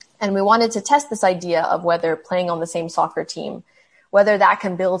And we wanted to test this idea of whether playing on the same soccer team, whether that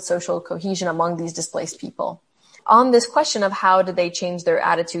can build social cohesion among these displaced people. On this question of how did they change their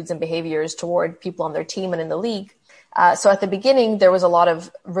attitudes and behaviors toward people on their team and in the league, so at the beginning, there was a lot of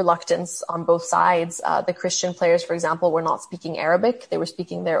reluctance on both sides. The Christian players, for example, were not speaking Arabic. They were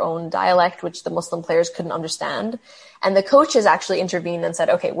speaking their own dialect, which the Muslim players couldn't understand. And the coaches actually intervened and said,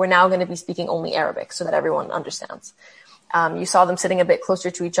 okay, we're now going to be speaking only Arabic so that everyone understands. You saw them sitting a bit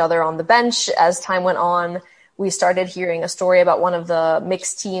closer to each other on the bench. As time went on, we started hearing a story about one of the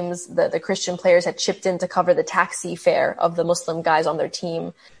mixed teams. The Christian players had chipped in to cover the taxi fare of the Muslim guys on their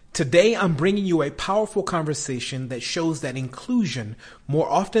team. Today, I'm bringing you a powerful conversation that shows that inclusion, more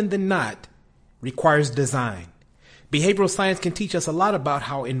often than not, requires design. Behavioral science can teach us a lot about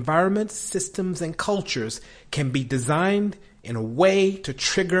how environments, systems, and cultures can be designed in a way to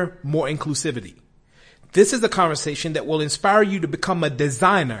trigger more inclusivity. This is a conversation that will inspire you to become a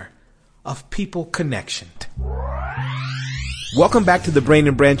designer of people connection. Welcome back to the Brain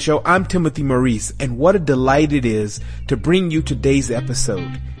and Brand Show. I'm Timothy Maurice, and what a delight it is to bring you today's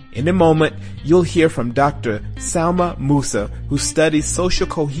episode. In a moment, you'll hear from Dr. Salma Musa, who studies social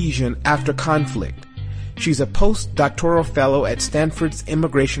cohesion after conflict. She's a postdoctoral fellow at Stanford's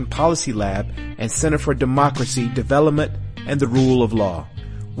Immigration Policy Lab and Center for Democracy, Development, and the Rule of Law.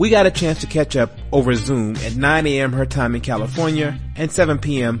 We got a chance to catch up over Zoom at 9 a.m. her time in California and 7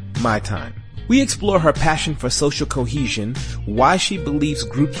 p.m. my time. We explore her passion for social cohesion, why she believes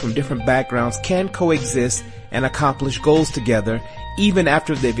groups from different backgrounds can coexist and accomplish goals together, even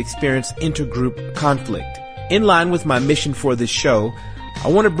after they've experienced intergroup conflict. In line with my mission for this show, I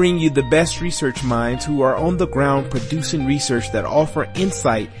want to bring you the best research minds who are on the ground producing research that offer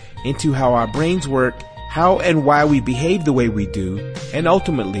insight into how our brains work, how and why we behave the way we do, and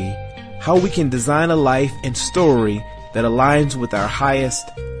ultimately, how we can design a life and story that aligns with our highest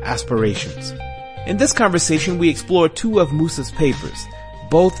aspirations. In this conversation, we explore two of Musa's papers,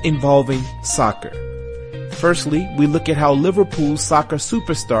 both involving soccer. Firstly, we look at how Liverpool soccer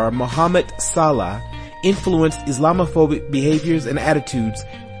superstar Mohamed Salah influenced Islamophobic behaviors and attitudes,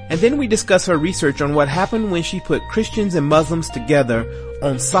 and then we discuss her research on what happened when she put Christians and Muslims together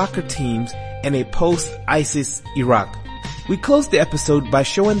on soccer teams in a post-ISIS Iraq. We close the episode by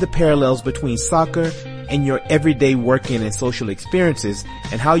showing the parallels between soccer and your everyday working and social experiences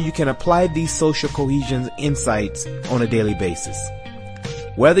and how you can apply these social cohesion insights on a daily basis.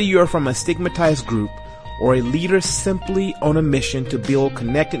 Whether you're from a stigmatized group or a leader simply on a mission to build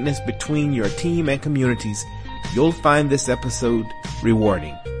connectedness between your team and communities, you'll find this episode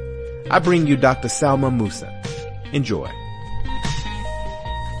rewarding. I bring you Dr. Salma Musa. Enjoy.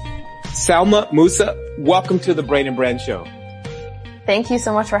 Salma Musa, welcome to the Brain and Brand Show. Thank you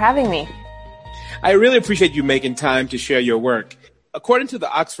so much for having me. I really appreciate you making time to share your work. According to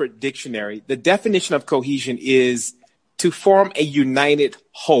the Oxford Dictionary, the definition of cohesion is to form a united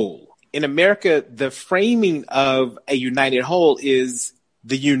whole. In America, the framing of a united whole is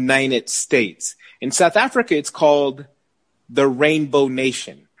the United States. In South Africa, it's called the Rainbow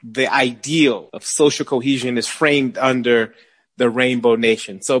Nation. The ideal of social cohesion is framed under the Rainbow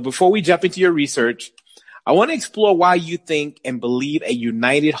Nation. So before we jump into your research, I want to explore why you think and believe a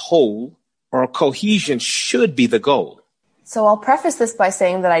united whole or cohesion should be the goal. So I'll preface this by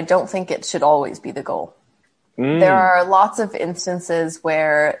saying that I don't think it should always be the goal. There are lots of instances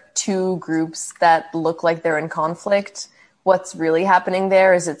where two groups that look like they're in conflict, what's really happening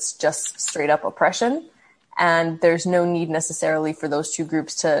there is it's just straight up oppression. And there's no need necessarily for those two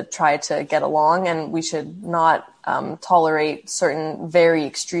groups to try to get along. And we should not tolerate certain very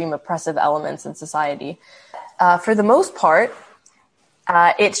extreme oppressive elements in society. For the most part,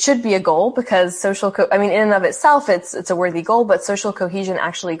 it should be a goal because in and of itself, it's a worthy goal, but social cohesion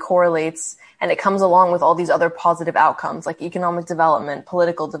actually correlates and it comes along with all these other positive outcomes like economic development,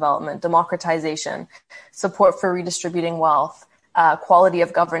 political development, democratization, support for redistributing wealth, quality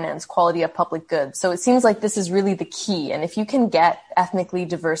of governance, quality of public goods. So it seems like this is really the key. And if you can get ethnically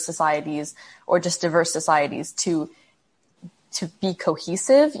diverse societies or just diverse societies to be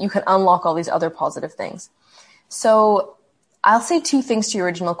cohesive, you can unlock all these other positive things. So I'll say two things to your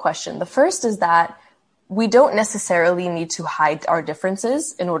original question. The first is that we don't necessarily need to hide our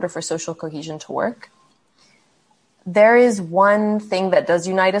differences in order for social cohesion to work. There is one thing that does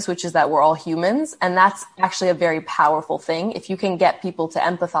unite us, which is that we're all humans. And that's actually a very powerful thing. If you can get people to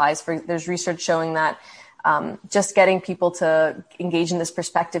empathize, there's research showing that just getting people to engage in this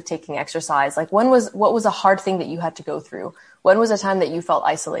perspective-taking exercise, like what was a hard thing that you had to go through? When was a time that you felt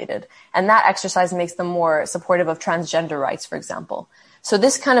isolated? And that exercise makes them more supportive of transgender rights, for example. So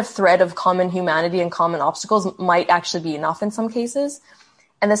this kind of thread of common humanity and common obstacles might actually be enough in some cases.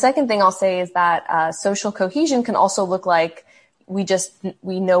 And the second thing I'll say is that social cohesion can also look like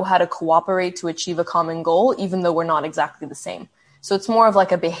we know how to cooperate to achieve a common goal, even though we're not exactly the same. So it's more of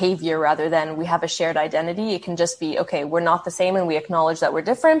like a behavior rather than we have a shared identity. It can just be, okay, we're not the same and we acknowledge that we're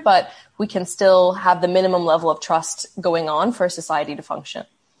different, but we can still have the minimum level of trust going on for society to function.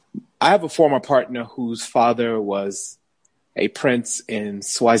 I have a former partner whose father was a prince in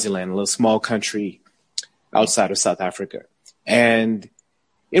Swaziland, a little small country outside of South Africa. And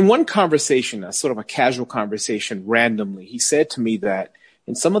in one conversation, a sort of a casual conversation randomly, he said to me that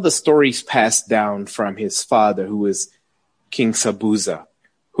in some of the stories passed down from his father, who was King Sobhuza,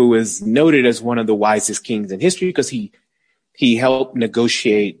 who is noted as one of the wisest kings in history because he helped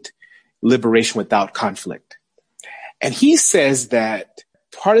negotiate liberation without conflict. And he says that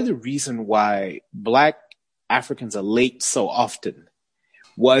part of the reason why Black Africans are late so often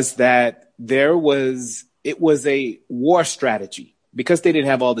was that it was a war strategy. Because they didn't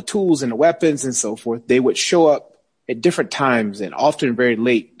have all the tools and the weapons and so forth, they would show up at different times and often very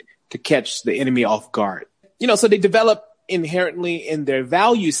late to catch the enemy off guard. So they develop inherently in their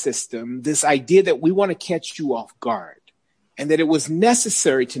value system this idea that we want to catch you off guard and that it was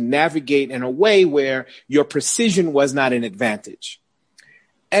necessary to navigate in a way where your precision was not an advantage.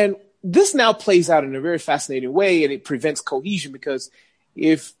 And this now plays out in a very fascinating way, and it prevents cohesion because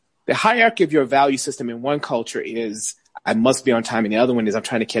if the hierarchy of your value system in one culture is I must be on time, and the other one is I'm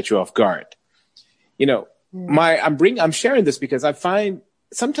trying to catch you off guard. I'm sharing this because I find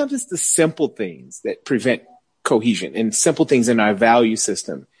sometimes it's the simple things that prevent cohesion and simple things in our value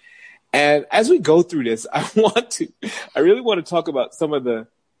system. And as we go through this, I really want to talk about some of the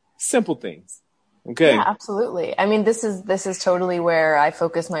simple things. Okay. Yeah, absolutely. I mean, this is totally where I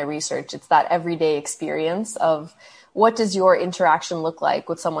focus my research. It's that everyday experience of what does your interaction look like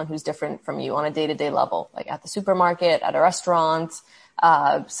with someone who's different from you on a day-to-day level, like at the supermarket, at a restaurant,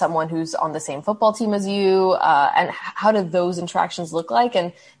 someone who's on the same football team as you, and how do those interactions look like?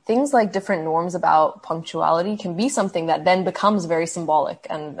 And things like different norms about punctuality can be something that then becomes very symbolic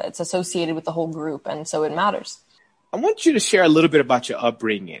and it's associated with the whole group. And so it matters. I want you to share a little bit about your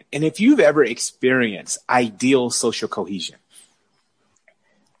upbringing and if you've ever experienced ideal social cohesion.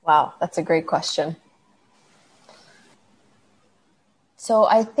 Wow, that's a great question. So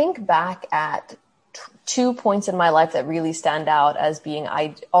I think back at 2 points in my life that really stand out as being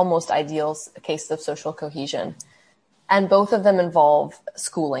almost ideal cases of social cohesion. And both of them involve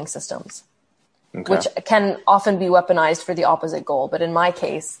schooling systems, which can often be weaponized for the opposite goal. But in my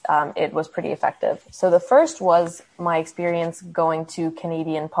case, it was pretty effective. So the first was my experience going to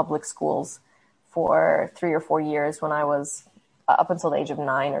Canadian public schools for 3 or 4 years when I was up until the age of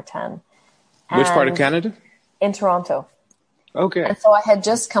 9 or 10. Which part of Canada? In Toronto. Okay. And so I had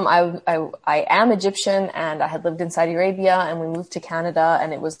just come, I am Egyptian and I had lived in Saudi Arabia and we moved to Canada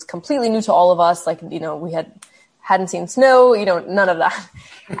and it was completely new to all of us. Like, we hadn't seen snow, none of that.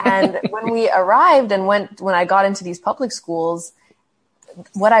 And when we arrived and when I got into these public schools,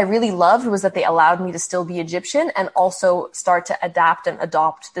 what I really loved was that they allowed me to still be Egyptian and also start to adapt and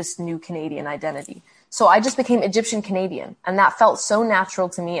adopt this new Canadian identity. So I just became Egyptian Canadian and that felt so natural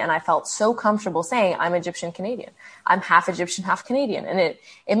to me. And I felt so comfortable saying I'm Egyptian Canadian. I'm half Egyptian, half Canadian. And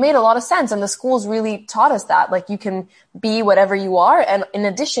it made a lot of sense. And the schools really taught us that, like, you can be whatever you are. And in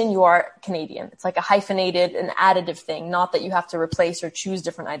addition, you are Canadian. It's like a hyphenated, an additive thing, not that you have to replace or choose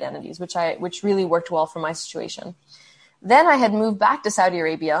different identities, which really worked well for my situation. Then I had moved back to Saudi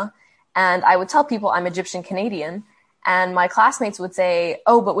Arabia and I would tell people I'm Egyptian Canadian. And my classmates would say,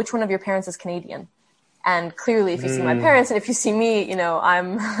 oh, but which one of your parents is Canadian? And clearly, if you see my parents and if you see me,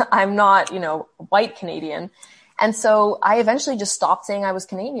 I'm not, white Canadian. And so I eventually just stopped saying I was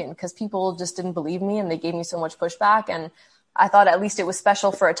Canadian because people just didn't believe me and they gave me so much pushback. And I thought at least it was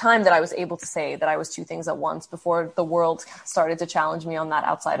special for a time that I was able to say that I was two things at once before the world started to challenge me on that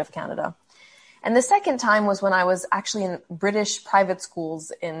outside of Canada. And the second time was when I was actually in British private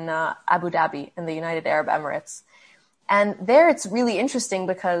schools in Abu Dhabi in the United Arab Emirates. And there it's really interesting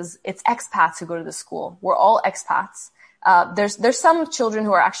because it's expats who go to the school. We're all expats. There's some children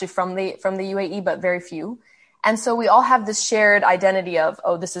who are actually from the UAE, but very few. And so we all have this shared identity of,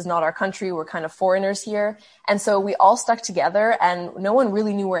 oh, this is not our country. We're kind of foreigners here. And so we all stuck together and no one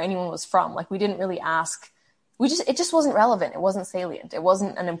really knew where anyone was from. Like, we didn't really ask. It just wasn't relevant. It wasn't salient. It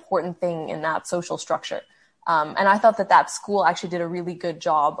wasn't an important thing in that social structure. And I thought that school actually did a really good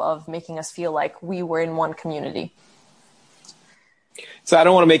job of making us feel like we were in one community. So I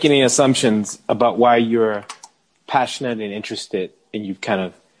don't want to make any assumptions about why you're passionate and interested and you've kind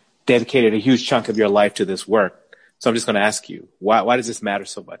of dedicated a huge chunk of your life to this work. So I'm just going to ask you, why does this matter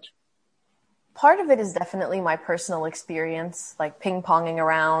so much? Part of it is definitely my personal experience, like ping-ponging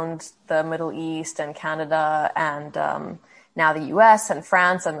around the Middle East and Canada and now the US and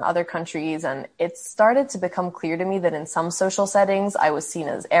France and other countries. And it started to become clear to me that in some social settings, I was seen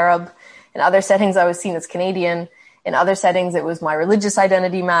as Arab. In other settings, I was seen as Canadian. In other settings, it was my religious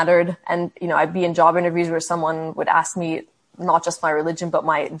identity mattered. And, I'd be in job interviews where someone would ask me not just my religion, but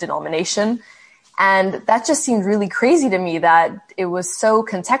my denomination. And that just seemed really crazy to me that it was so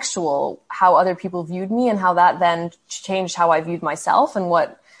contextual how other people viewed me and how that then changed how I viewed myself and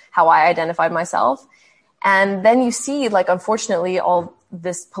how I identified myself. And then you see, like, unfortunately, all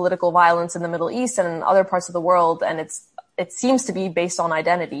this political violence in the Middle East and in other parts of the world, and it seems to be based on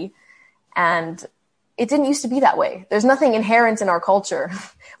identity. And it didn't used to be that way. There's nothing inherent in our culture.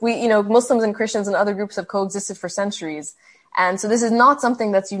 Muslims and Christians and other groups have coexisted for centuries. And so this is not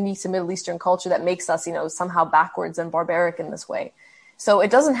something that's unique to Middle Eastern culture that makes us, somehow backwards and barbaric in this way. So it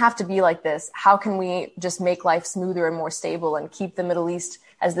doesn't have to be like this. How can we just make life smoother and more stable and keep the Middle East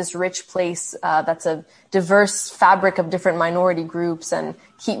as this rich place that's a diverse fabric of different minority groups and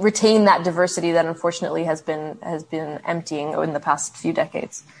retain that diversity that unfortunately has been emptying in the past few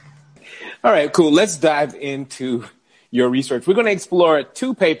decades? All right, cool. Let's dive into your research. We're going to explore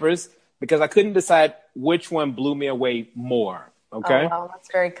 2 papers because I couldn't decide which one blew me away more. Okay. Oh, wow.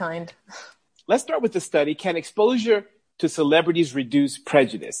 That's very kind. Let's start with the study. Can exposure to celebrities reduce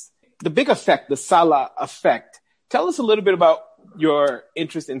prejudice? The big effect, the Salah effect. Tell us a little bit about your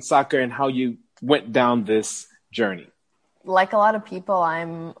interest in soccer and how you went down this journey. Like a lot of people,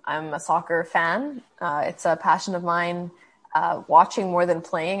 I'm a soccer fan. It's a passion of mine. Watching more than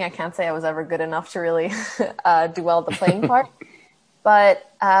playing. I can't say I was ever good enough to really do well at the playing part. But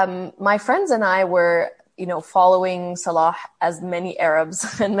my friends and I were, following Salah as many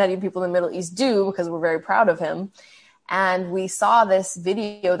Arabs and many people in the Middle East do because we're very proud of him. And we saw this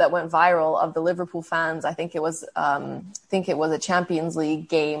video that went viral of the Liverpool fans. I think it was a Champions League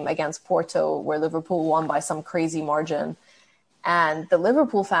game against Porto where Liverpool won by some crazy margin. And the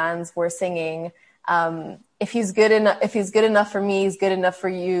Liverpool fans were singing, if he's good enough for me, he's good enough for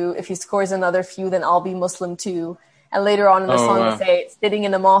you. If he scores another few, then I'll be Muslim too. And later on in the song, they say, sitting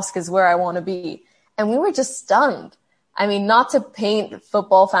in the mosque is where I want to be. And we were just stunned. I mean, not to paint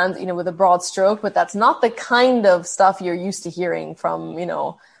football fans, with a broad stroke, but that's not the kind of stuff you're used to hearing from,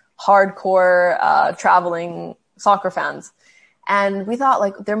 hardcore, traveling soccer fans. And we thought,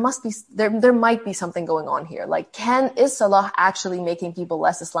 like, there might be something going on here. Like, is Salah actually making people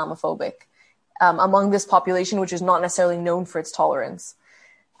less Islamophobic among this population, which is not necessarily known for its tolerance?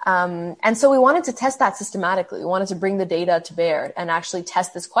 And so we wanted to test that systematically. We wanted to bring the data to bear and actually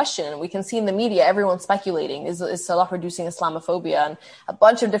test this question. And we can see in the media, everyone's speculating, is Salah reducing Islamophobia? And a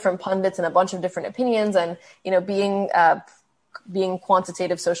bunch of different pundits and a bunch of different opinions. And, being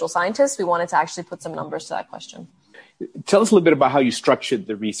quantitative social scientists, we wanted to actually put some numbers to that question. Tell us a little bit about how you structured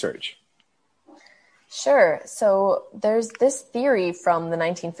the research. Sure. So there's this theory from the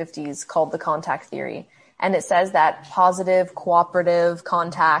 1950s called the contact theory. And it says that positive, cooperative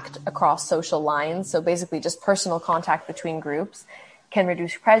contact across social lines, so basically just personal contact between groups, can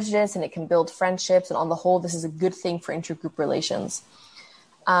reduce prejudice and it can build friendships. And on the whole, this is a good thing for intergroup relations.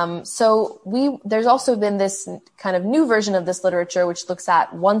 There's also been this kind of new version of this literature, which looks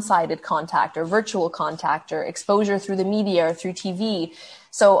at one-sided contact or virtual contact or exposure through the media or through TV.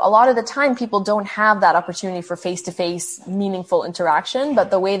 So a lot of the time, people don't have that opportunity for face-to-face meaningful interaction, but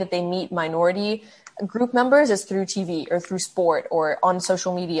the way that they meet minority group members is through TV or through sport or on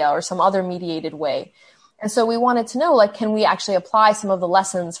social media or some other mediated way. And so we wanted to know, like, can we actually apply some of the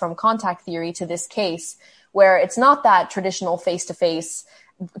lessons from contact theory to this case where it's not that traditional face-to-face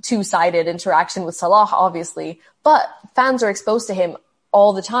two-sided interaction with Salah, obviously, but fans are exposed to him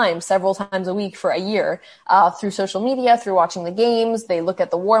all the time, several times a week for a year, through social media, through watching the games. They look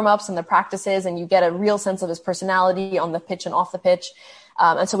at the warm-ups and the practices, and you get a real sense of his personality on the pitch and off the pitch.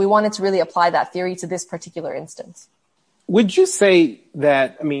 And so we wanted to really apply that theory to this particular instance. Would you say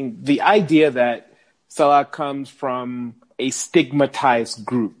that, the idea that Salah comes from a stigmatized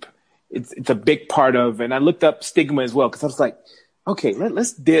group, it's a big part of, and I looked up stigma as well, because I was like, okay,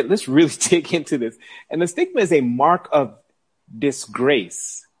 let's really dig into this. And the stigma is a mark of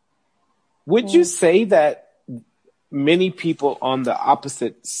disgrace. Would you say that many people on the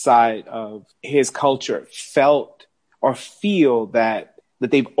opposite side of his culture felt or feel that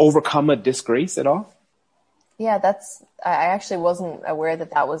they've overcome a disgrace at all? Yeah, I actually wasn't aware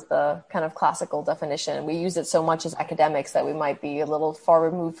that was the kind of classical definition. We use it so much as academics that we might be a little far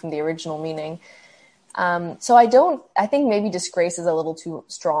removed from the original meaning. So I think maybe disgrace is a little too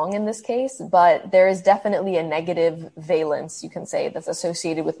strong in this case, but there is definitely a negative valence, you can say, that's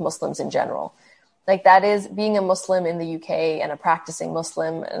associated with Muslims in general. Like that is being a Muslim in the UK and a practicing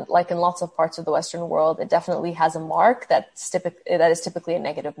Muslim, like in lots of parts of the Western world, it definitely has a mark that is typically a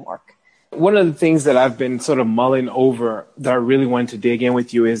negative mark. One of the things that I've been sort of mulling over that I really wanted to dig in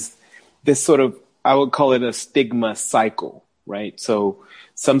with you is this sort of, I would call it a stigma cycle, right? So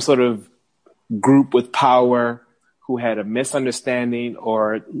some sort of group with power who had a misunderstanding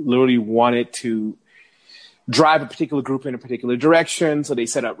or literally wanted to drive a particular group in a particular direction. So they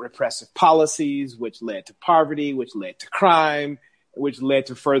set up repressive policies, which led to poverty, which led to crime, which led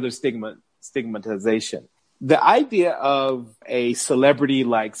to further stigmatization. The idea of a celebrity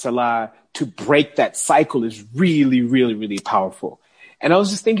like Salah to break that cycle is really, really, really powerful. And I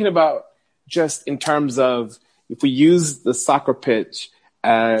was just thinking about just in terms of if we use the soccer pitch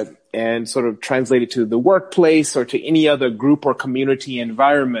and sort of translate it to the workplace or to any other group or community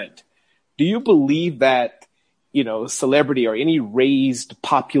environment, do you believe that celebrity or any raised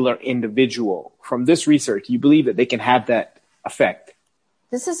popular individual from this research, you believe that they can have that effect?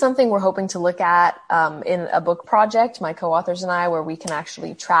 This is something we're hoping to look at in a book project, my co-authors and I, where we can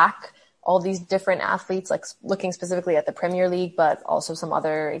actually track all these different athletes, like looking specifically at the Premier League, but also some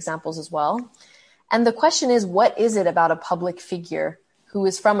other examples as well. And the question is, what is it about a public figure who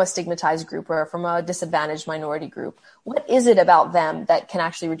is from a stigmatized group or from a disadvantaged minority group? What is it about them that can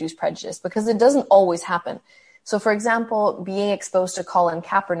actually reduce prejudice? Because it doesn't always happen. So, for example, being exposed to Colin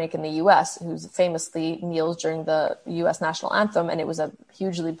Kaepernick in the U.S., who famously kneels during the U.S. national anthem, and it was a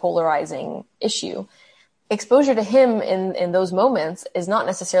hugely polarizing issue. Exposure to him in those moments is not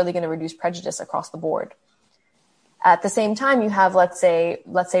necessarily going to reduce prejudice across the board. At the same time, you have, let's say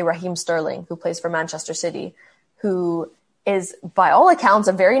Raheem Sterling, who plays for Manchester City, who is, by all accounts,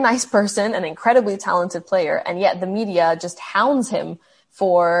 a very nice person, an incredibly talented player, and yet the media just hounds him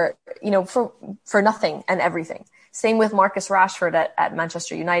for nothing and everything. Same with Marcus Rashford at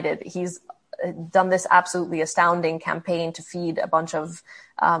Manchester United. He's done this absolutely astounding campaign to feed a bunch of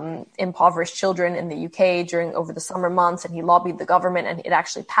impoverished children in the UK over the summer months, and he lobbied the government, and it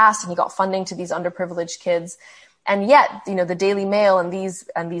actually passed, and he got funding to these underprivileged kids. And yet, the Daily Mail and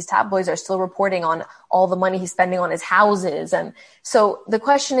these tabloids are still reporting on all the money he's spending on his houses. And so the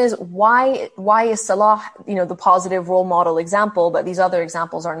question is, why is Salah, the positive role model example, but these other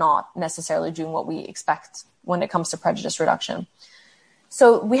examples are not necessarily doing what we expect when it comes to prejudice reduction?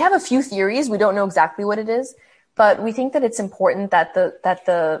 So we have a few theories. We don't know exactly what it is, but we think that it's important that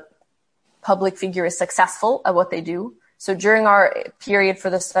the public figure is successful at what they do. So during our period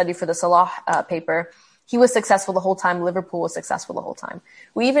for the study for the Salah paper, he was successful the whole time. Liverpool was successful the whole time.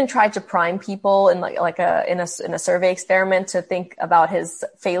 We even tried to prime people in in a survey experiment to think about his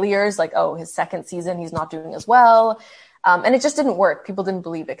failures, like, his second season, he's not doing as well. And it just didn't work. People didn't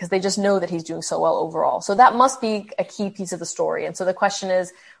believe it because they just know that he's doing so well overall. So that must be a key piece of the story. And so the question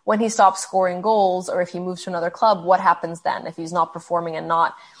is, when he stops scoring goals or if he moves to another club, what happens then? If he's not performing and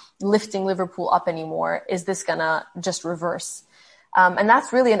not lifting Liverpool up anymore, is this gonna just reverse? And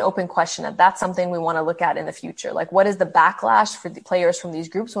that's really an open question. And that's something we want to look at in the future. Like, what is the backlash for the players from these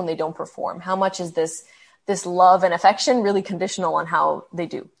groups when they don't perform? How much is this love and affection really conditional on how they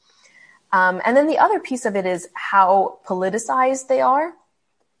do? And then the other piece of it is how politicized they are.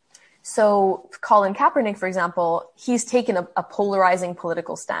 So Colin Kaepernick, for example, he's taken a polarizing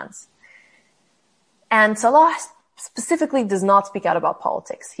political stance. And Salah specifically does not speak out about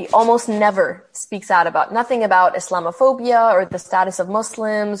politics. He almost never speaks out about nothing about Islamophobia or the status of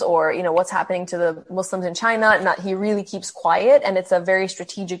Muslims or, what's happening to the Muslims in China. He really keeps quiet, and it's a very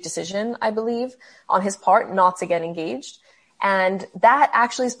strategic decision, I believe, on his part not to get engaged. And that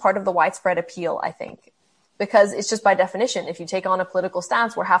actually is part of the widespread appeal, I think, because it's just by definition, if you take on a political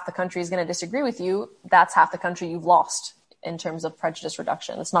stance where half the country is going to disagree with you, that's half the country you've lost in terms of prejudice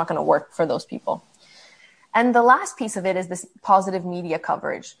reduction. It's not going to work for those people. And the last piece of it is this positive media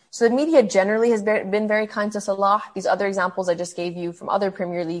coverage. So the media generally has been very kind to Salah. These other examples I just gave you from other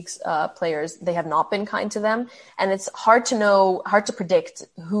Premier League players, they have not been kind to them. And it's hard to predict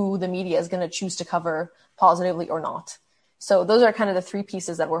who the media is going to choose to cover positively or not. So those are kind of the three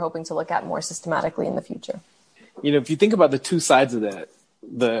pieces that we're hoping to look at more systematically in the future. If you think about the two sides of that,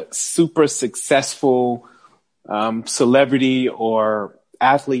 the super successful celebrity or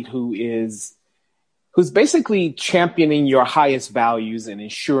athlete who's basically championing your highest values and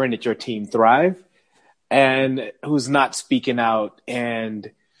ensuring that your team thrive, and who's not speaking out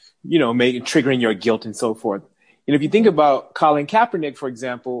and, triggering your guilt and so forth. If you think about Colin Kaepernick, for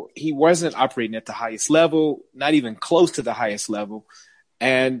example, he wasn't operating at the highest level, not even close to the highest level.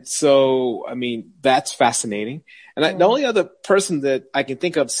 And so, I mean, that's fascinating. And the only other person that I can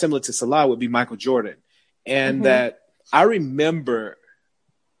think of similar to Salah would be Michael Jordan. And that I remember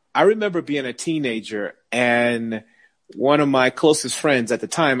being a teenager, and one of my closest friends at the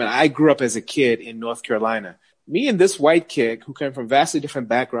time, and I grew up as a kid in North Carolina, me and this white kid who came from vastly different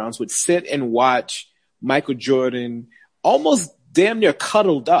backgrounds would sit and watch Michael Jordan almost damn near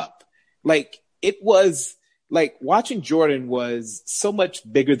cuddled up. Like, it was like watching Jordan was so much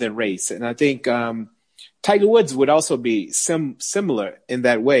bigger than race. And I think Tiger Woods would also be similar in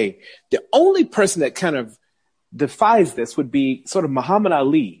that way. The only person that kind of defies this would be sort of Muhammad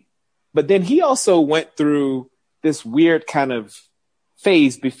Ali. But then he also went through this weird kind of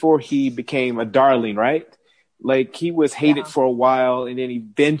phase before he became a darling, right? Like, he was hated for a while, and then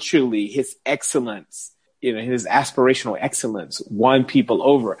eventually his excellence, his aspirational excellence won people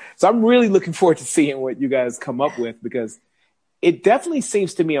over. So I'm really looking forward to seeing what you guys come up with, because it definitely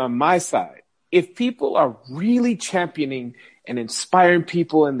seems to me on my side, if people are really championing and inspiring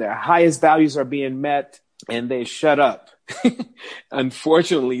people and their highest values are being met and they shut up,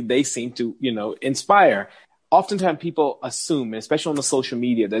 unfortunately, they seem to, inspire. Oftentimes people assume, especially on the social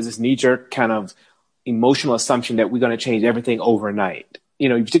media, there's this knee-jerk kind of emotional assumption that we're going to change everything overnight.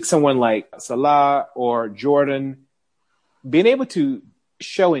 You take someone like Salah or Jordan, being able to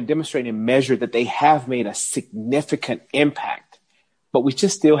show and demonstrate and measure that they have made a significant impact, but we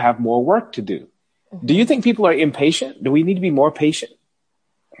just still have more work to do. Do you think people are impatient? Do we need to be more patient?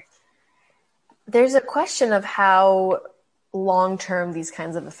 There's a question of how long-term these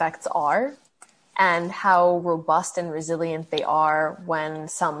kinds of effects are, and how robust and resilient they are when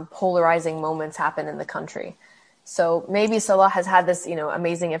some polarizing moments happen in the country. So maybe Salah has had this,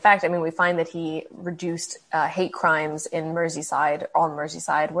 amazing effect. I mean, we find that he reduced hate crimes on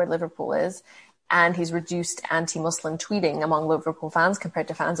Merseyside, where Liverpool is, and he's reduced anti-Muslim tweeting among Liverpool fans compared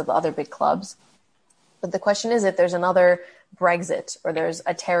to fans of the other big clubs. But the question is, if there's another Brexit, or there's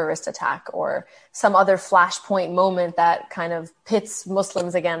a terrorist attack, or some other flashpoint moment that kind of pits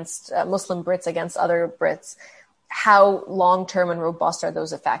Muslims against Muslim Brits against other Brits, how long-term and robust are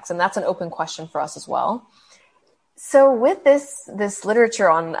those effects? And that's an open question for us as well. So with this literature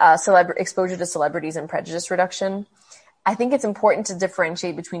on exposure to celebrities and prejudice reduction, I think it's important to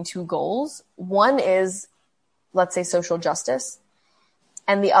differentiate between two goals. One is, let's say, social justice,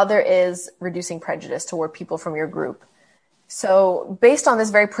 and the other is reducing prejudice toward people from your group. So based on this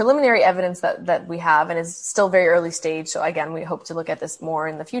very preliminary evidence that we have, and it's still very early stage, so again, we hope to look at this more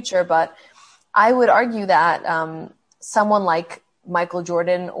in the future, but I would argue that someone like Michael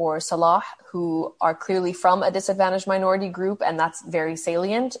Jordan or Salah, who are clearly from a disadvantaged minority group, and that's very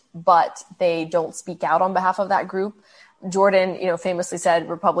salient, but they don't speak out on behalf of that group. Jordan, famously said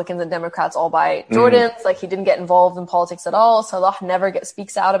Republicans and Democrats all buy Jordans. Like, he didn't get involved in politics at all. Salah never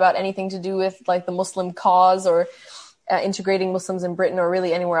speaks out about anything to do with like the Muslim cause or integrating Muslims in Britain or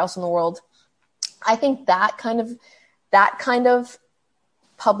really anywhere else in the world. I think that kind of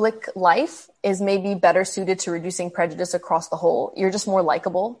public life is maybe better suited to reducing prejudice across the whole. You're just more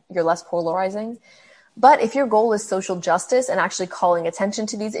likable. You're less polarizing. But if your goal is social justice and actually calling attention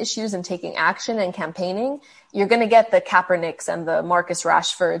to these issues and taking action and campaigning, you're going to get the Kaepernicks and the Marcus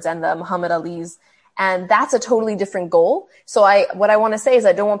Rashfords and the Muhammad Alis. And that's a totally different goal. So what I want to say is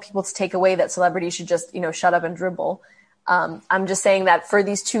I don't want people to take away that celebrities should just, shut up and dribble. I'm just saying that for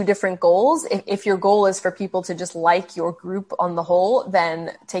these two different goals, if your goal is for people to just like your group on the whole,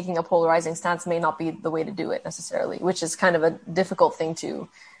 then taking a polarizing stance may not be the way to do it necessarily, which is kind of a difficult thing to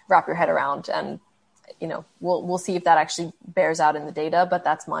wrap your head around. And, we'll see if that actually bears out in the data, but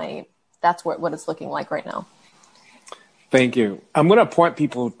that's what it's looking like right now. Thank you. I'm going to point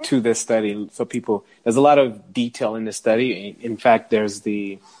people to this study. So there's a lot of detail in this study. In fact, there's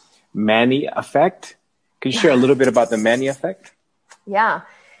the Manny effect. Can you share a little bit about the Manny effect? Yeah.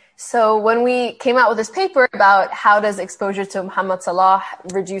 So when we came out with this paper about how does exposure to Muhammad Salah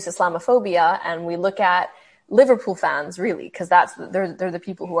reduce Islamophobia, and we look at Liverpool fans, really, because they're the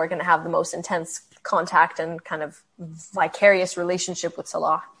people who are going to have the most intense contact and kind of vicarious relationship with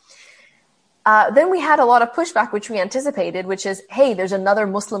Salah. Then we had a lot of pushback, which we anticipated, which is, hey, there's another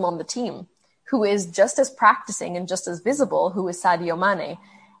Muslim on the team who is just as practicing and just as visible, who is Sadio Mane.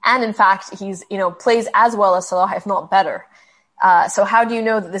 And in fact, he's, plays as well as Salah, if not better. So how do you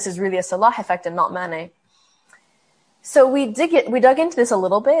know that this is really a Salah effect and not Mane? So we dug into this a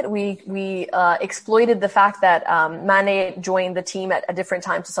little bit. We exploited the fact that Mane joined the team at a different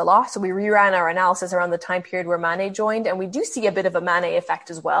time to Salah. So we reran our analysis around the time period where Mane joined, and we do see a bit of a Mane effect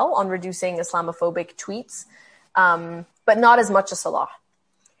as well on reducing Islamophobic tweets, but not as much as Salah.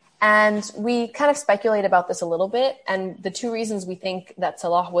 And we kind of speculate about this a little bit. And the two reasons we think that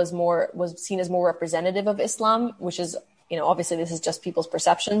Salah was seen as more representative of Islam, which is, obviously this is just people's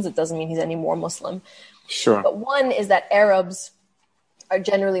perceptions. It doesn't mean he's any more Muslim. Sure. But one is that Arabs are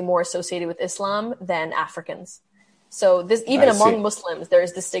generally more associated with Islam than Africans. So this, even among Muslims, there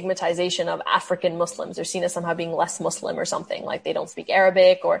is the stigmatization of African Muslims. They're seen as somehow being less Muslim or something, like they don't speak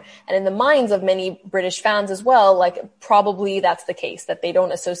Arabic, and in the minds of many British fans as well, like probably that's the case, that they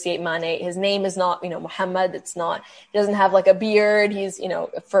don't associate Mane. His name is not, Muhammad. It's not, he doesn't have like a beard. He's,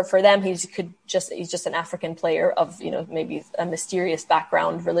 for them, he's just an African player of, maybe a mysterious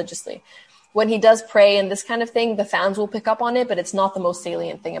background religiously. When he does pray and this kind of thing, the fans will pick up on it, but it's not the most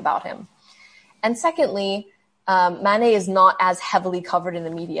salient thing about him. And secondly, Mane is not as heavily covered in the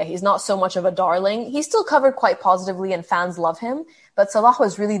media. He's not so much of a darling. He's still covered quite positively and fans love him, but Salah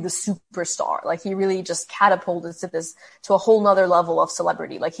was really the superstar. Like he really just catapulted to a whole nother level of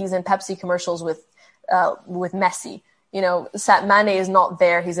celebrity. Like he's in Pepsi commercials with Messi. Mane is not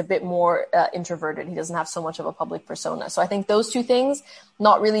there. He's a bit more introverted. He doesn't have so much of a public persona. So I think those two things,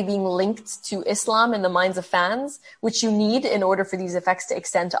 not really being linked to Islam in the minds of fans, which you need in order for these effects to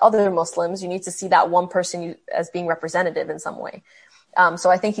extend to other Muslims, you need to see that one person as being representative in some way. So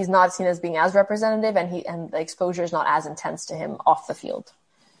I think he's not seen as being as representative, and the exposure is not as intense to him off the field.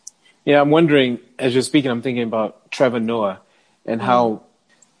 Yeah, I'm wondering, as you're speaking, I'm thinking about Trevor Noah and how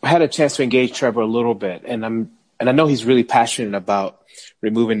I had a chance to engage Trevor a little bit, and I know he's really passionate about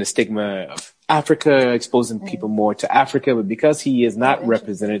removing the stigma of Africa, exposing people more to Africa, but because he is not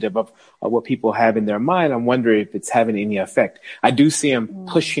representative of what people have in their mind, I'm wondering if it's having any effect. I do see him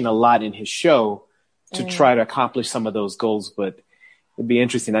pushing a lot in his show to try to accomplish some of those goals, but it'd be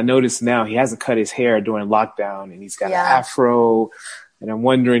interesting. I noticed now he hasn't cut his hair during lockdown and he's got an afro, and I'm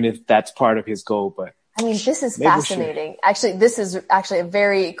wondering if that's part of his goal, but I mean, this is fascinating. Actually, this is actually a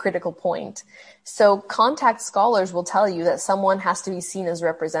very critical point. So contact scholars will tell you that someone has to be seen as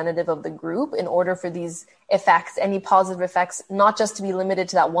representative of the group in order for these effects, any positive effects, not just to be limited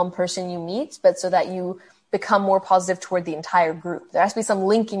to that one person you meet, but so that you become more positive toward the entire group. There has to be some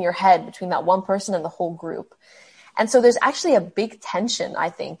link in your head between that one person and the whole group. And so there's actually a big tension, I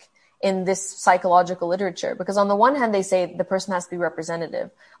think, in this psychological literature, because on the one hand, they say the person has to be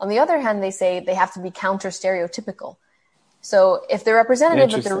representative. On the other hand, they say they have to be counter-stereotypical. So if they're representative,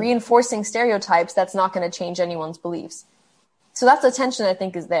 but they're reinforcing stereotypes, that's not going to change anyone's beliefs. So that's the tension I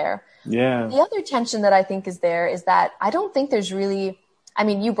think is there. Yeah. The other tension that I think is there is that I don't think there's really, I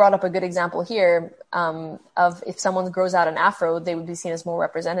mean, you brought up a good example here of if someone grows out an afro, they would be seen as more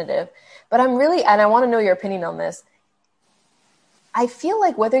representative. But and I want to know your opinion on this. I feel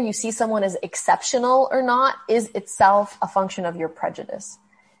like whether you see someone as exceptional or not is itself a function of your prejudice.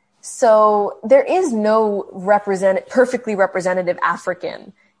 So there is no perfectly representative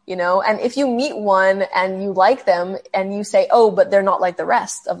African, and if you meet one and you like them and you say, oh, but they're not like the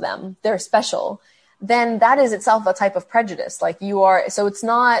rest of them, they're special, then that is itself a type of prejudice. Like so it's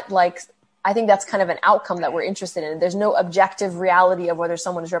not like, I think that's kind of an outcome that we're interested in. There's no objective reality of whether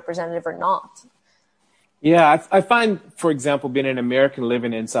someone is representative or not. Yeah, I find, for example, being an American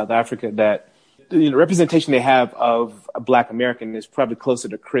living in South Africa, that the representation they have of a Black American is probably closer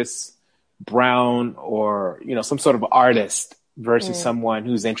to Chris Brown or, some sort of artist versus someone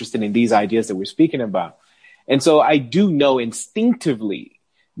who's interested in these ideas that we're speaking about. And so I do know instinctively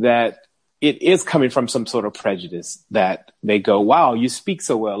that it is coming from some sort of prejudice that they go, wow, you speak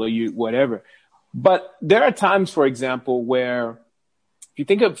so well, or you whatever. But there are times, for example, where if you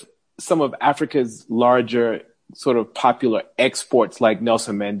think of some of Africa's larger sort of popular exports like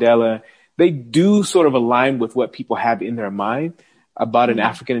Nelson Mandela, they do sort of align with what people have in their mind about an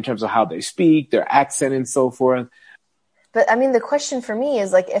African in terms of how they speak, their accent and so forth. But I mean, the question for me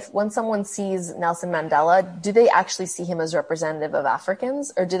is like, when someone sees Nelson Mandela, do they actually see him as representative of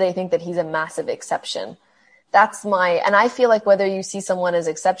Africans, or do they think that he's a massive exception? And I feel like whether you see someone as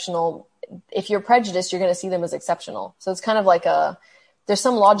exceptional, if you're prejudiced, you're going to see them as exceptional. So it's kind of like there's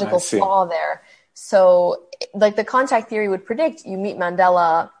some logical flaw there. So like the contact theory would predict, you meet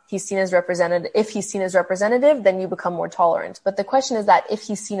Mandela, he's seen as representative. If he's seen as representative, then you become more tolerant. But the question is that if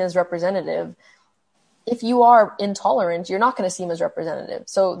he's seen as representative, if you are intolerant, you're not going to see him as representative.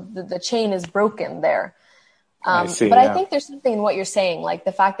 So the chain is broken there. I think there's something in what you're saying, like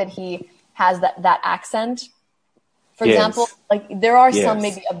the fact that he has that accent, for example, like there are some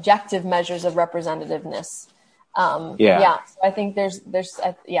maybe objective measures of representativeness. So I think there's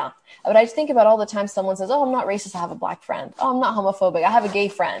but I just think about all the time someone says, oh, I'm not racist, I have a Black friend. Oh, I'm not homophobic, I have a gay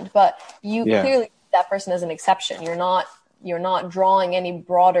friend. But you clearly see that person as an exception. You're not You're not drawing any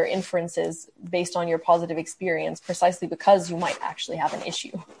broader inferences based on your positive experience, precisely because you might actually have an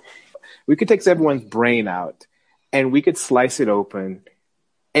issue. We could take everyone's brain out and we could slice it open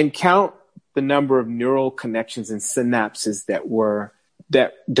and count the number of neural connections and synapses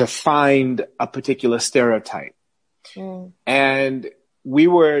that defined a particular stereotype. And we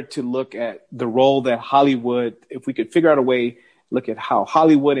were to look at the role that Hollywood, if we could figure out a way, look at how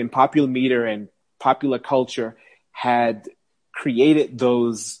Hollywood and popular media and popular culture had created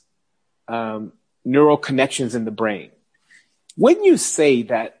those neural connections in the brain. Wouldn't you say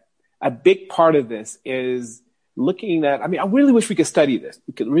that a big part of this is looking at, I really wish we could study this.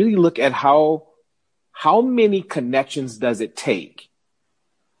 We could really look at how many connections does it take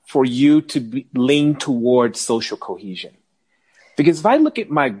for you to lean towards social cohesion? Because if I look at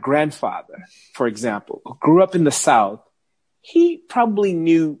my grandfather, for example, who grew up in the South, he probably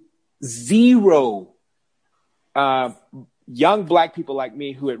knew zero young Black people like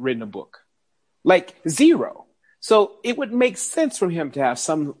me who had written a book. Like zero. So it would make sense for him to have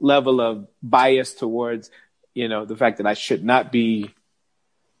some level of bias towards, the fact that I should not be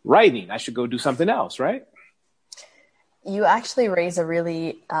writing. I should go do something else, right? You actually raise a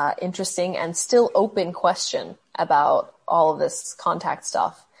really interesting and still open question about all of this contact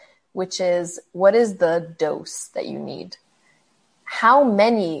stuff, which is, what is the dose that you need? How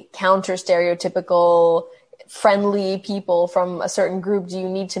many counter-stereotypical, friendly people from a certain group do you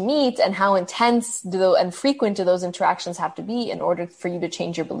need to meet, and how intense and frequent do those interactions have to be in order for you to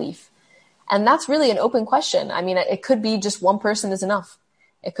change your belief? And that's really an open question. It could be just one person is enough.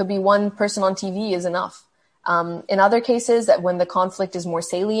 It could be one person on TV is enough. In other cases, that when the conflict is more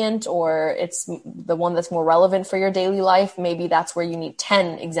salient or it's the one that's more relevant for your daily life, maybe that's where you need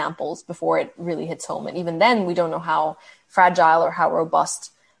 10 examples before it really hits home. And even then, we don't know how fragile or how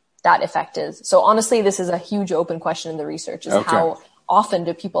robust that effect is. So honestly, this is a huge open question in the research, is how often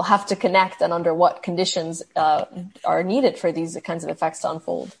do people have to connect and under what conditions are needed for these kinds of effects to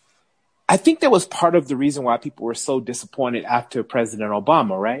unfold? I think that was part of the reason why people were so disappointed after President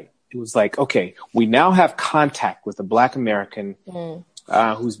Obama, right? It was like, okay, we now have contact with a Black American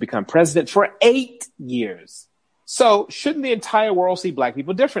who's become president for 8 years. So shouldn't the entire world see Black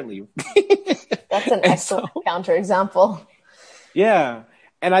people differently? That's an excellent counterexample. Yeah.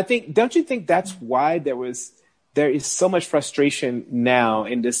 And I think, don't you think that's why there is so much frustration now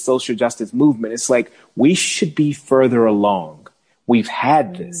in this social justice movement? It's like, we should be further along. We've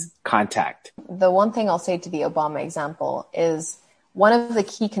had this contact. The one thing I'll say to the Obama example is, one of the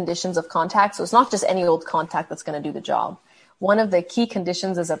key conditions of contact, so it's not just any old contact that's going to do the job. One of the key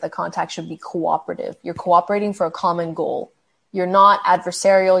conditions is that the contact should be cooperative. You're cooperating for a common goal. You're not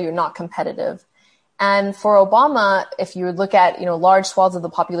adversarial. You're not competitive. And for Obama, if you look at, large swaths of the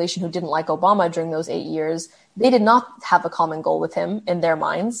population who didn't like Obama during those 8 years, they did not have a common goal with him in their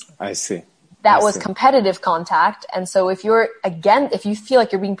minds. I see. That was competitive contact. And so if you feel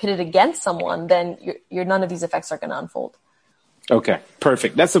like you're being pitted against someone, then none of these effects are going to unfold. Okay,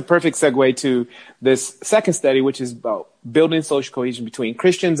 perfect. That's a perfect segue to this second study, which is about building social cohesion between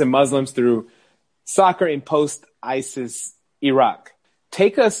Christians and Muslims through soccer in post-ISIS Iraq.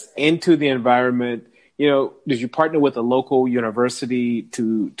 Take us into the environment. Did you partner with a local university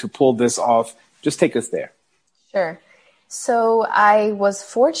to pull this off? Just take us there. Sure. So I was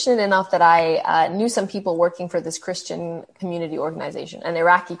fortunate enough that I knew some people working for this Christian community organization, an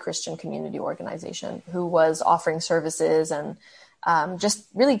Iraqi Christian community organization, who was offering services and just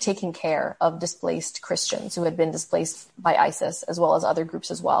really taking care of displaced Christians who had been displaced by ISIS, as well as other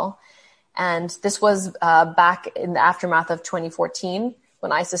groups as well. And this was back in the aftermath of 2014,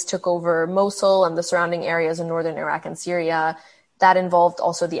 when ISIS took over Mosul and the surrounding areas in northern Iraq and Syria. That involved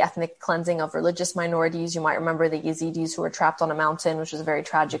also the ethnic cleansing of religious minorities. You might remember the Yazidis who were trapped on a mountain, which was a very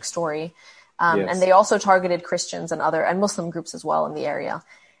tragic story. Yes. And they also targeted Christians and Muslim groups as well in the area.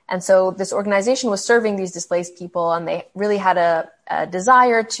 And so this organization was serving these displaced people, and they really had a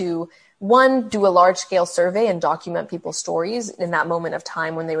desire to, one, do a large-scale survey and document people's stories in that moment of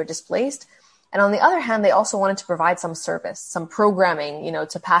time when they were displaced. And on the other hand, they also wanted to provide some service, some programming,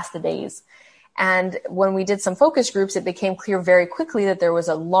 to pass the days. And when we did some focus groups, it became clear very quickly that there was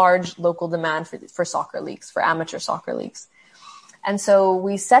a large local demand for soccer leagues, for amateur soccer leagues. And so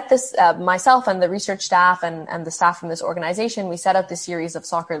we set this, myself and the research staff and the staff from this organization, we set up this series of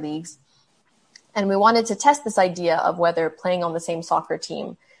soccer leagues. And we wanted to test this idea of whether playing on the same soccer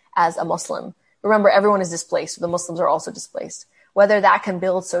team as a Muslim, remember, everyone is displaced, so the Muslims are also displaced, whether that can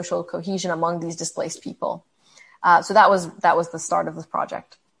build social cohesion among these displaced people. So that was the start of this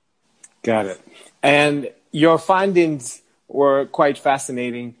project. Got it. And your findings were quite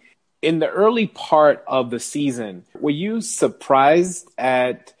fascinating. In the early part of the season, were you surprised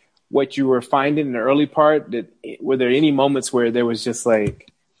at what you were finding in the early part? Were there any moments where there was just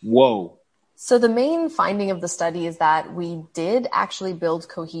like, whoa? So the main finding of the study is that we did actually build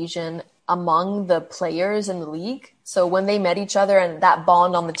cohesion among the players in the league. So when they met each other and that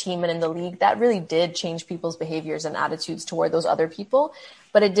bond on the team and in the league, that really did change people's behaviors and attitudes toward those other people,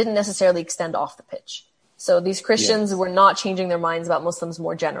 but it didn't necessarily extend off the pitch. So these Christians were not changing their minds about Muslims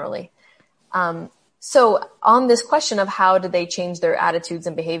more generally. So on this question of how did they change their attitudes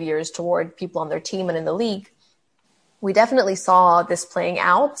and behaviors toward people on their team and in the league, we definitely saw this playing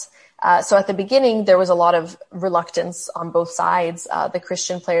out. So at the beginning, there was a lot of reluctance on both sides. The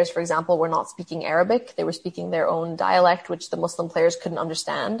Christian players, for example, were not speaking Arabic. They were speaking their own dialect, which the Muslim players couldn't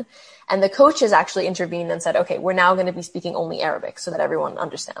understand. And the coaches actually intervened and said, okay, we're now going to be speaking only Arabic so that everyone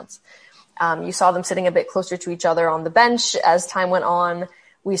understands. You saw them sitting a bit closer to each other on the bench. As time went on,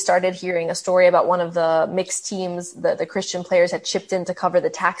 we started hearing a story about one of the mixed teams. The Christian players had chipped in to cover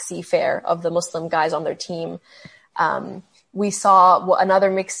the taxi fare of the Muslim guys on their team. We saw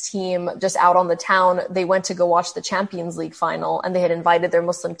another mixed team just out on the town. They went to go watch the Champions League final and they had invited their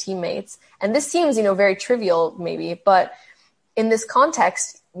Muslim teammates. And this seems, very trivial maybe, but in this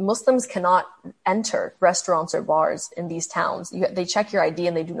context, Muslims cannot enter restaurants or bars in these towns. They check your ID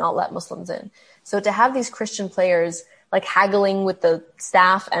and they do not let Muslims in. So to have these Christian players like haggling with the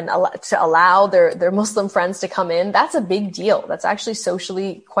staff and to allow their Muslim friends to come in, that's a big deal. That's actually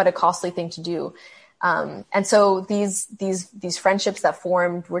socially quite a costly thing to do. And so these friendships that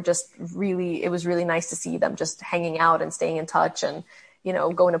formed were just it was really nice to see them just hanging out and staying in touch and,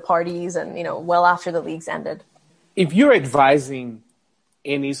 going to parties and, well after the leagues ended. If you're advising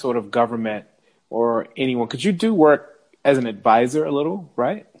any sort of government or anyone, could you do work as an advisor a little,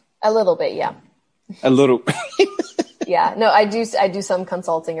 right? A little bit, yeah. A little. Yeah, no, I do some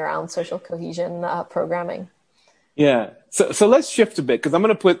consulting around social cohesion programming. Yeah. So let's shift a bit because I'm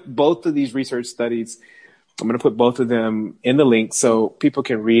going to put both of these research studies, I'm going to put both of them in the link so people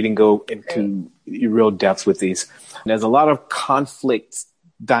can read and go into real depth with these. There's a lot of conflict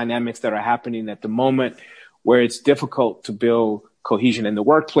dynamics that are happening at the moment where it's difficult to build cohesion in the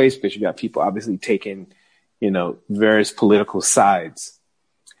workplace because you got people obviously taking, various political sides.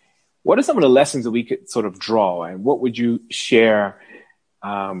 What are some of the lessons that we could sort of draw and what would you share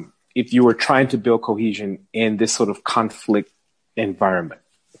if you were trying to build cohesion in this sort of conflict environment?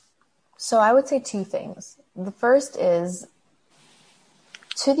 So I would say two things. The first is,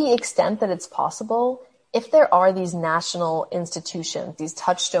 to the extent that it's possible, if there are these national institutions, these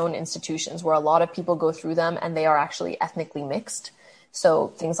touchstone institutions where a lot of people go through them and they are actually ethnically mixed, so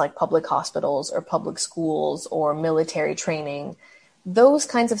things like public hospitals or public schools or military training, those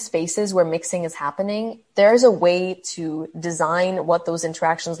kinds of spaces where mixing is happening, there's a way to design what those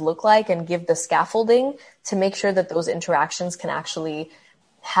interactions look like and give the scaffolding to make sure that those interactions can actually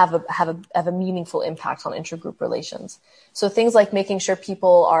have a meaningful impact on intergroup relations. So things like making sure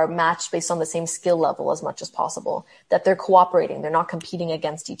people are matched based on the same skill level as much as possible, that they're cooperating, they're not competing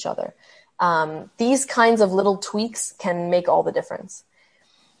against each other. These kinds of little tweaks can make all the difference.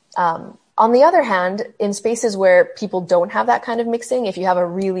 On the other hand, in spaces where people don't have that kind of mixing, if you have a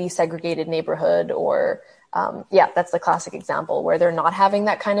really segregated neighborhood or, that's the classic example where they're not having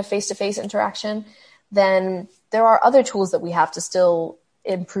that kind of face-to-face interaction, then there are other tools that we have to still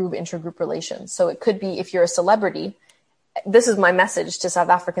improve intergroup relations. So it could be if you're a celebrity, this is my message to South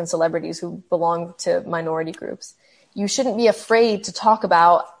African celebrities who belong to minority groups. You shouldn't be afraid to talk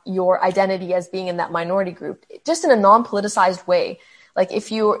about your identity as being in that minority group, just in a non-politicized way. Like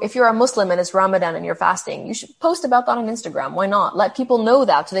if you're a Muslim and it's Ramadan and you're fasting, you should post about that on Instagram. Why not? Let people know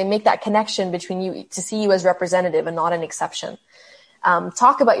that so they make that connection between you to see you as representative and not an exception.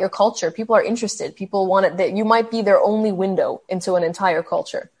 Talk about your culture. People are interested. People want it that you might be their only window into an entire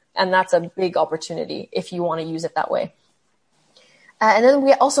culture. And that's a big opportunity if you want to use it that way. And then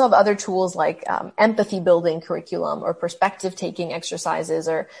we also have other tools like empathy building curriculum or perspective taking exercises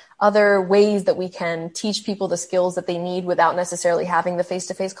or other ways that we can teach people the skills that they need without necessarily having the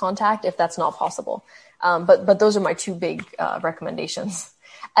face-to-face contact if that's not possible. But those are my two big recommendations.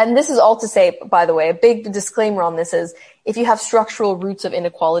 And this is all to say, by the way, a big disclaimer on this is if you have structural roots of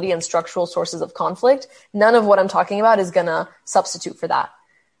inequality and structural sources of conflict, none of what I'm talking about is going to substitute for that.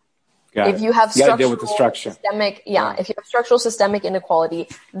 If you have structural systemic inequality,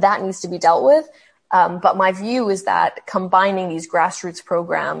 that needs to be dealt with. But my view is that combining these grassroots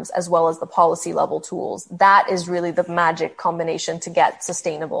programs as well as the policy level tools, that is really the magic combination to get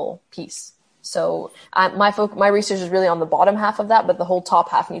sustainable peace. So my research is really on the bottom half of that, but the whole top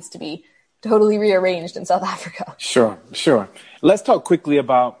half needs to be totally rearranged in South Africa. Sure. Let's talk quickly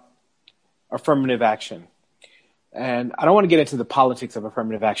about affirmative action. and I don't want to get into the politics of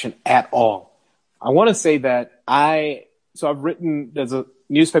affirmative action at all. I want to say that there's a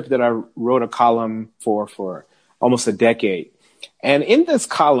newspaper that I wrote a column for almost a decade. And in this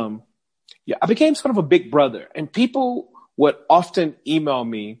column, I became sort of a big brother, and people would often email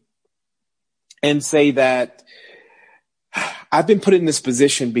me and say that I've been put in this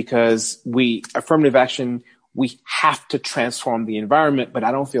position because affirmative action, we have to transform the environment, but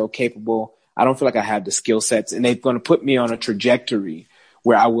I don't feel capable. I don't feel like I have the skill sets, and they're going to put me on a trajectory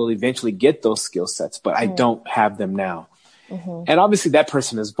where I will eventually get those skill sets, but I don't have them now. Mm-hmm. And obviously that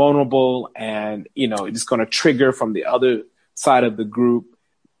person is vulnerable, and, it's going to trigger from the other side of the group.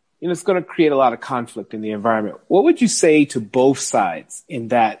 It's going to create a lot of conflict in the environment. What would you say to both sides in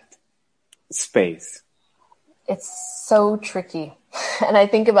that space? It's so tricky. And I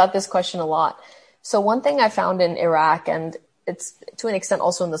think about this question a lot. So one thing I found in Iraq, and it's to an extent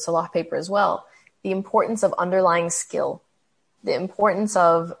also in the Salah paper as well, the importance of underlying skill, the importance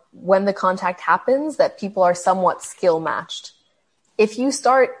of when the contact happens that people are somewhat skill matched. If you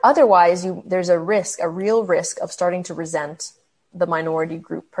start otherwise, there's a real risk of starting to resent the minority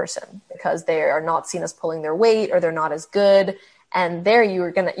group person because they are not seen as pulling their weight or they're not as good. And there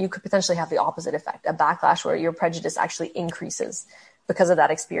you could potentially have the opposite effect, a backlash where your prejudice actually increases because of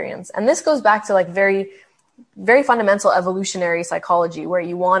that experience. And this goes back to like very, very fundamental evolutionary psychology, where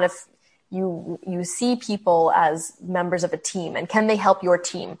you see people as members of a team, and can they help your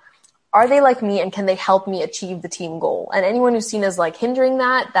team? Are they like me, and can they help me achieve the team goal? And anyone who's seen as like hindering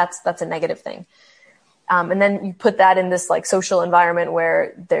that's a negative thing. And then you put that in this like social environment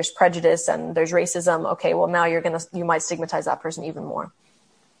where there's prejudice and there's racism. Okay, well now you might stigmatize that person even more.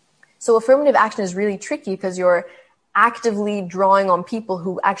 So affirmative action is really tricky because you're actively drawing on people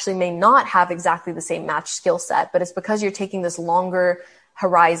who actually may not have exactly the same match skill set, but it's because you're taking this longer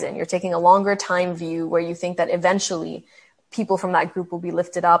horizon. You're taking a longer time view where you think that eventually people from that group will be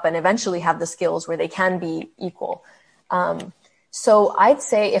lifted up and eventually have the skills where they can be equal. So I'd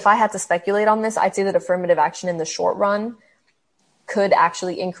say, if I had to speculate on this, I'd say that affirmative action in the short run could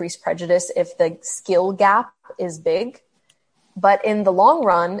actually increase prejudice if the skill gap is big. But in the long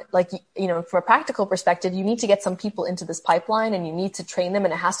run, from a practical perspective, you need to get some people into this pipeline and you need to train them,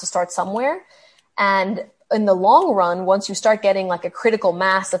 and it has to start somewhere. And in the long run, once you start getting like a critical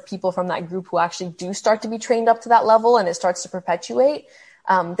mass of people from that group who actually do start to be trained up to that level and it starts to perpetuate,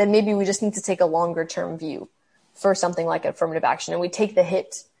 then maybe we just need to take a longer term view for something like affirmative action. And we take the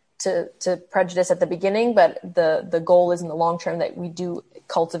hit to prejudice at the beginning, but the goal is in the long term that we do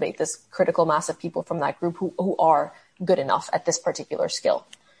cultivate this critical mass of people from that group who are good enough at this particular skill.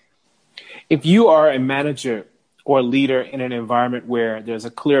 If you are a manager or a leader in an environment where there's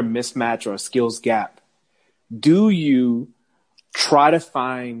a clear mismatch or a skills gap, do you try to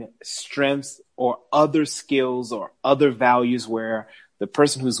find strengths or other skills or other values where the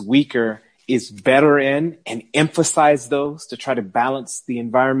person who's weaker is better in, and emphasize those to try to balance the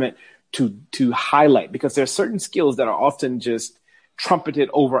environment to highlight? Because there are certain skills that are often just trumpeted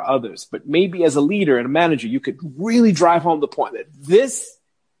over others, but maybe as a leader and a manager, you could really drive home the point that this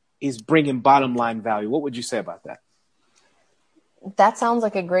is bringing bottom line value. What would you say about that? That sounds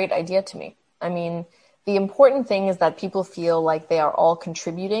like a great idea to me. I mean, the important thing is that people feel like they are all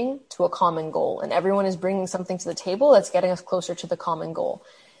contributing to a common goal, and everyone is bringing something to the table that's getting us closer to the common goal.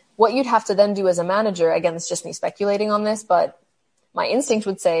 What you'd have to then do as a manager, again, it's just me speculating on this, but my instinct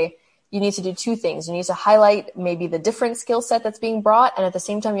would say you need to do two things. You need to highlight maybe the different skill set that's being brought, and at the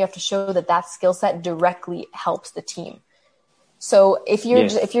same time, you have to show that that skill set directly helps the team. So if you're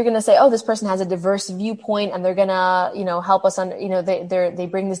going to say, oh, this person has a diverse viewpoint and they're going to, help us they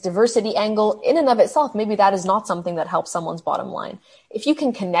bring this diversity angle in and of itself, maybe that is not something that helps someone's bottom line. If you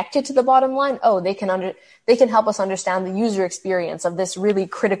can connect it to the bottom line, they can help us understand the user experience of this really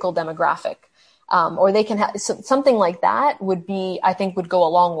critical demographic. Or they can something like that would go a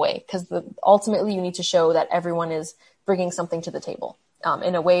long way, because ultimately you need to show that everyone is bringing something to the table,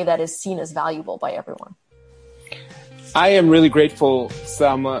 in a way that is seen as valuable by everyone. I am really grateful,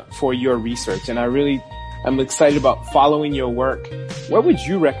 Salma, for your research, and I'm excited about following your work. Where would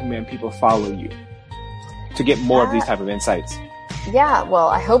you recommend people follow you to get more of these type of insights? Yeah, well,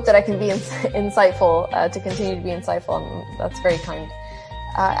 I hope that I can be insightful, to continue to be insightful, and that's very kind.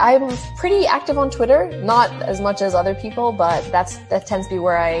 I'm pretty active on Twitter, not as much as other people, but that tends to be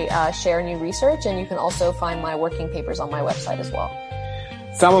where I share new research, and you can also find my working papers on my website as well.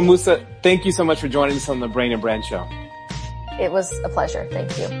 Salma Musa, thank you so much for joining us on the Brain and Brand Show. It was a pleasure.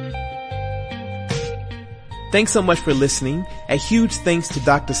 Thank you. Thanks so much for listening. A huge thanks to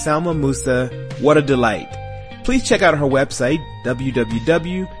Dr. Salma Musa. What a delight. Please check out her website,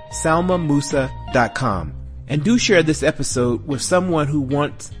 www.salmamusa.com. And do share this episode with someone who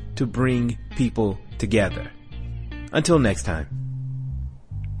wants to bring people together. Until next time.